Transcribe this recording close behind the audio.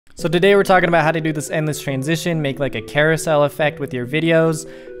So today we're talking about how to do this endless transition, make like a carousel effect with your videos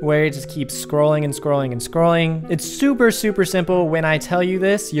where it just keeps scrolling and scrolling and scrolling. It's super simple. When I tell you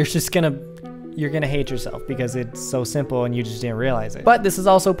this, you're gonna hate yourself because it's so simple and you just didn't realize it. But this is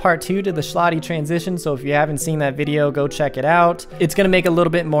also part 2 to the Slotty transition, so if you haven't seen that video, go check it out. It's gonna make a little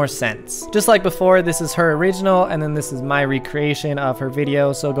bit more sense. Just like before, this is her original and then this is my recreation of her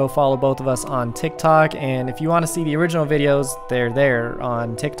video, so go follow both of us on TikTok, and if you want to see the original videos, they're there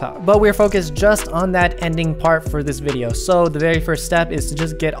on TikTok. But we're focused just on that ending part for this video. So the very first step is to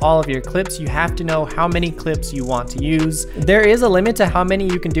just get all of your clips. You have to know how many clips you want to use. There is a limit to how many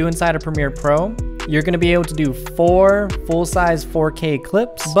you can do inside of Premiere Pro. You're gonna be able to do 4 full-size 4K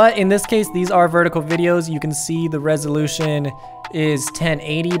clips, but in this case, these are vertical videos. You can see the resolution is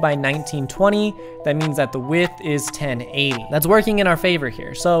 1080 by 1920. That means that the width is 1080. That's working in our favor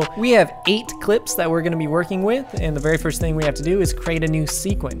here. So we have 8 clips that we're gonna be working with, and the very first thing we have to do is create a new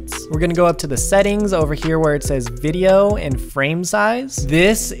sequence. We're gonna go up to the settings over here where it says video and frame size.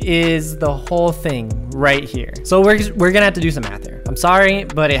 This is the whole thing right here. So we're gonna have to do some math here. I'm sorry,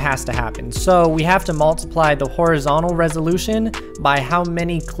 but it has to happen. So we have to multiply the horizontal resolution by how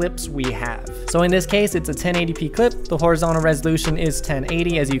many clips we have. So in this case, it's a 1080p clip. The horizontal resolution is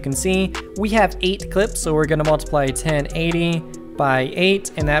 1080, as you can see. We have 8 clips, so we're gonna multiply 1080 by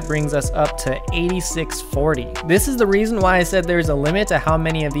 8, and that brings us up to 8640. This is the reason why I said there's a limit to how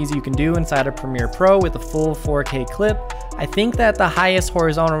many of these you can do inside of Premiere Pro with a full 4K clip. I think that the highest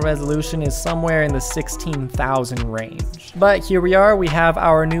horizontal resolution is somewhere in the 16,000 range. But here we are, we have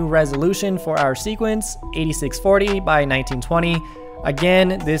our new resolution for our sequence, 8640 by 1920.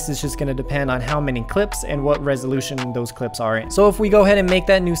 Again, this is just gonna depend on how many clips and what resolution those clips are in. So if we go ahead and make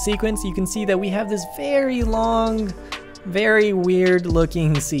that new sequence, you can see that we have this very long, very weird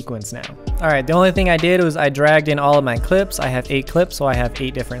looking sequence now. All right, the only thing I did was I dragged in all of my clips. I have 8 clips, so I have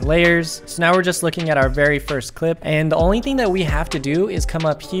 8 different layers. So now we're just looking at our very first clip, and the only thing that we have to do is come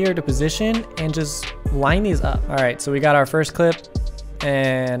up here to position and just line these up. All right, so we got our first clip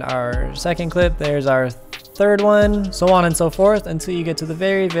and our second clip. There's our third one, so on and so forth until you get to the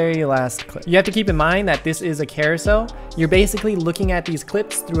very last clip. You have to keep in mind that this is a carousel. You're basically looking at these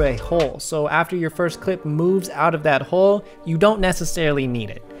clips through a hole. So after your first clip moves out of that hole, you don't necessarily need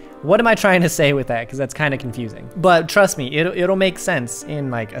it. What am I trying to say with that? Because that's kind of confusing. But trust me, it'll make sense in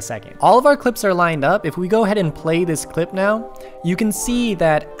like a second. All of our clips are lined up. If we go ahead and play this clip now, you can see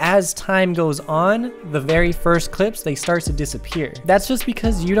that as time goes on, the very first clips, they start to disappear. That's just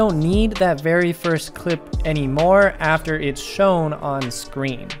because you don't need that very first clip anymore after it's shown on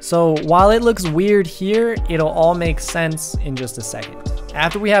screen. So while it looks weird here, it'll all make sense in just a second.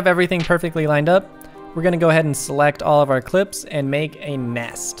 After we have everything perfectly lined up, we're gonna go ahead and select all of our clips and make a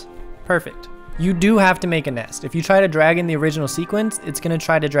nest. Perfect. You do have to make a nest. If you try to drag in the original sequence, it's gonna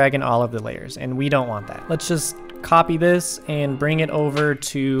try to drag in all of the layers, and we don't want that. Let's just copy this and bring it over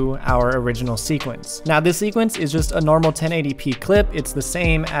to our original sequence. Now this sequence is just a normal 1080p clip. It's the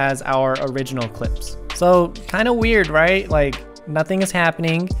same as our original clips. So kind of weird, right? Like nothing is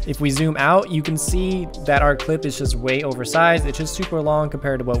happening. If we zoom out, you can see that our clip is just way oversized. It's just super long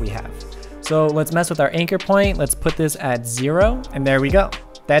compared to what we have. So let's mess with our anchor point. Let's put this at 0, and there we go.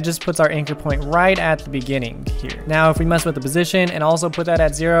 That just puts our anchor point right at the beginning here. Now, if we mess with the position and also put that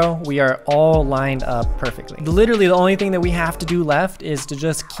at 0, we are all lined up perfectly. Literally, the only thing that we have to do left is to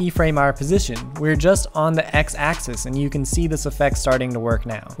just keyframe our position. We're just on the X-axis, and you can see this effect starting to work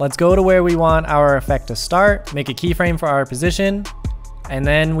now. Let's go to where we want our effect to start, make a keyframe for our position, and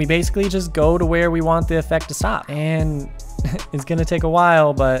then we basically just go to where we want the effect to stop. And it's gonna take a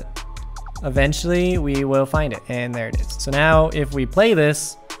while, but eventually we will find it, and there it is. So now if we play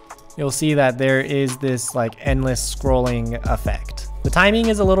this, you'll see that there is this like endless scrolling effect. The timing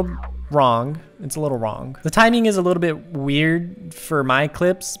is a little wrong. It's a little wrong. The timing is a little bit weird for my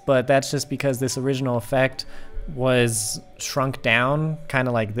clips, but that's just because this original effect was shrunk down kind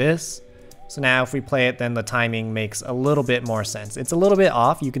of like this. So now if we play it, then the timing makes a little bit more sense. It's a little bit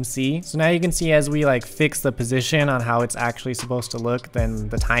off, you can see. So now you can see as we like fix the position on how it's actually supposed to look, then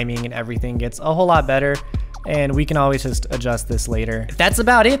the timing and everything gets a whole lot better. And we can always just adjust this later. That's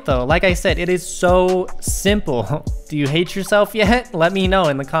about it though. Like I said, it is so simple. Do you hate yourself yet? Let me know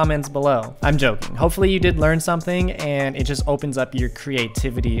in the comments below. I'm joking. Hopefully you did learn something and it just opens up your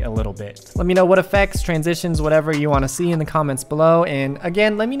creativity a little bit. Let me know what effects, transitions, whatever you want to see in the comments below. And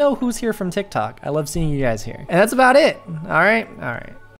again, let me know who's here from TikTok. I love seeing you guys here. And that's about it. All right.